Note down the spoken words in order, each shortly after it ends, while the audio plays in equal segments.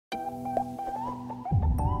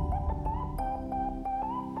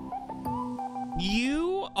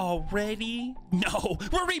You already know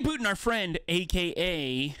we're rebooting our friend,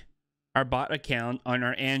 aka our bot account on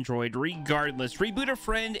our Android. Regardless, Reboot a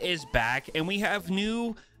Friend is back and we have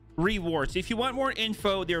new rewards. If you want more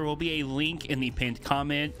info, there will be a link in the pinned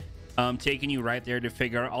comment taking you right there to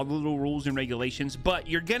figure out all the little rules and regulations. But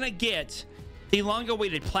you're gonna get the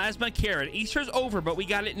long-awaited plasma carrot. Easter's over, but we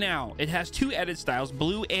got it now. It has two edit styles,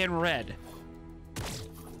 blue and red.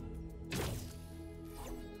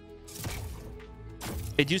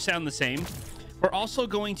 They do sound the same. We're also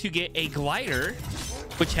going to get a glider,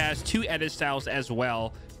 which has two edit styles as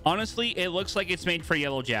well. Honestly, it looks like it's made for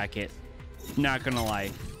Yellow Jacket. Not gonna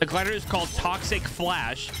lie. The glider is called Toxic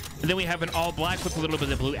Flash, and then we have an all black with a little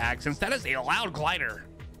bit of blue accents. That is a loud glider.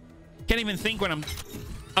 Can't even think when I'm...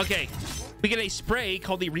 Okay, we get a spray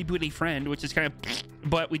called the Reboot a Friend, which is kind of...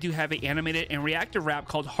 But we do have an animated and reactive wrap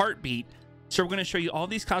called Heartbeat. So we're going to show you all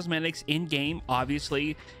these cosmetics in game,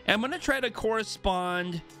 obviously. And I'm going to try to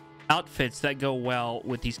correspond outfits that go well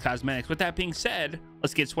with these cosmetics. With that being said,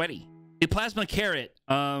 let's get sweaty. The plasma carrot,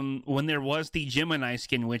 when there was the Gemini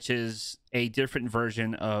skin, which is a different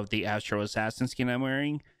version of the Astro Assassin skin I'm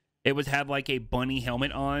wearing, it would have like a bunny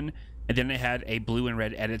helmet on, and then it had a blue and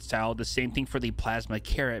red edit style. The same thing for the plasma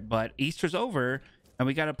carrot, but Easter's over and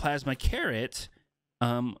we got a plasma carrot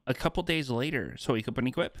a couple days later. So equip and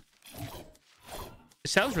equip. It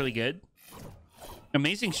sounds really good.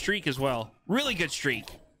 Amazing streak as well. Really good streak.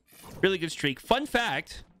 Really good streak. Fun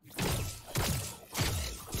fact,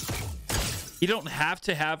 you don't have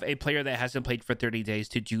to have a player that hasn't played for 30 days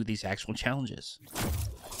to do these actual challenges.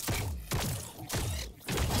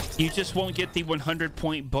 You just won't get the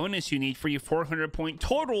 100-point bonus you need for your 400-point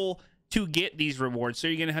total to get these rewards. So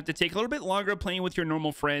you're going to have to take a little bit longer playing with your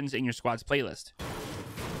normal friends in your squad's playlist.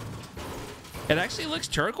 It actually looks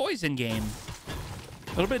turquoise in game.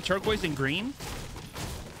 A little bit of turquoise and green.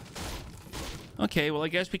 Okay, well, I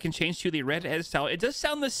guess we can change to the red edit style. It does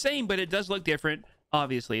sound the same, but it does look different.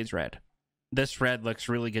 Obviously, it's red. This red looks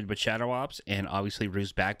really good with Shadow Ops, and obviously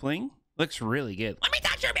Rue's back bling looks really good. Let me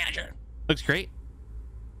touch your manager. Looks great.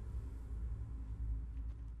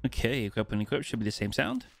 Okay, equip and equip should be the same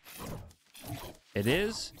sound. It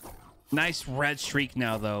is. Nice red streak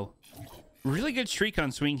now, though. Really good streak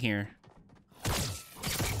on swing here.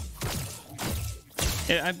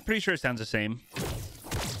 Yeah, I'm pretty sure it sounds the same.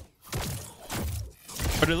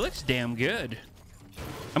 But it looks damn good.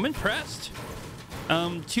 I'm impressed.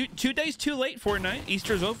 Two days too late, Fortnite.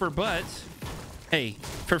 Easter's over, but hey,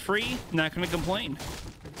 for free, not gonna complain.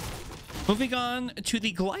 Moving on to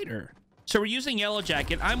the glider. So we're using Yellow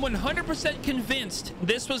Jacket. I'm 100% convinced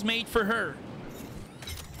this was made for her.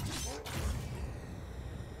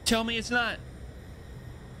 Tell me it's not.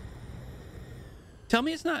 Tell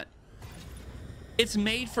me it's not. It's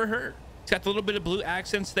made for her. It's got a little bit of blue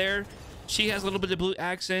accents there. She has a little bit of blue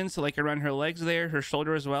accents like around her legs there, her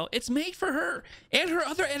shoulder as well. It's made for her. And her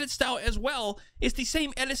other edit style as well is the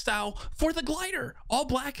same edit style for the glider. All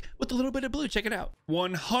black with a little bit of blue. Check it out.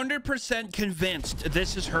 100% convinced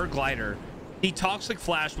this is her glider. The Toxic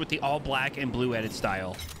Flash with the all black and blue edit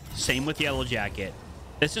style. Same with Yellow Jacket.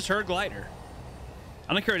 This is her glider.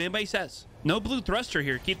 I don't care what anybody says. No blue thruster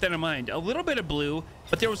here. Keep that in mind. A little bit of blue,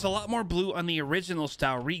 but there was a lot more blue on the original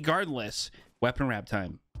style regardless. Weapon wrap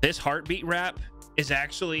time. This heartbeat wrap is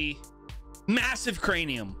actually massive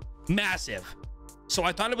cranium. Massive. So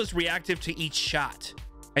I thought it was reactive to each shot.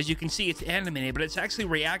 As you can see, it's animated, but it's actually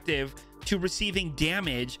reactive to receiving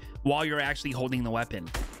damage while you're actually holding the weapon.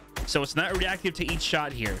 So it's not reactive to each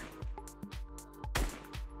shot here.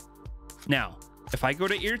 Now, if I go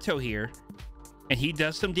to Irto here and he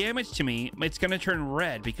does some damage to me, it's going to turn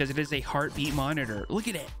red because it is a heartbeat monitor. Look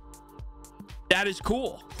at it. That is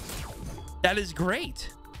cool. That is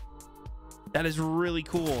great. That is really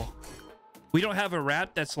cool. We don't have a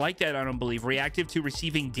wrap that's like that, I don't believe. Reactive to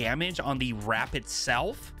receiving damage on the wrap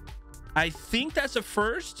itself. I think that's a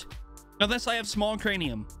first, unless I have small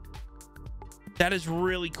cranium. That is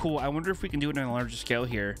really cool. I wonder if we can do it on a larger scale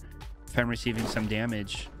here if I'm receiving some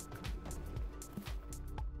damage.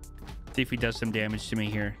 See if he does some damage to me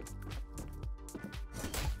here.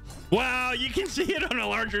 Wow, you can see it on a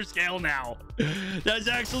larger scale now. That's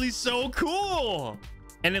actually so cool.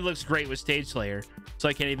 And it looks great with Stage Slayer, so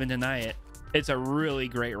I can't even deny it. It's a really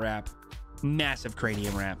great wrap. Massive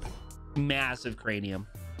cranium wrap. Massive cranium.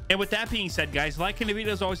 And with that being said, guys, liking the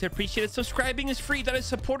video is always appreciated. Subscribing is free. That is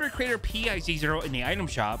supporter creator PIZO in the item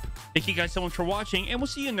shop. Thank you guys so much for watching, and we'll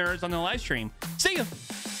see you nerds on the live stream. See ya.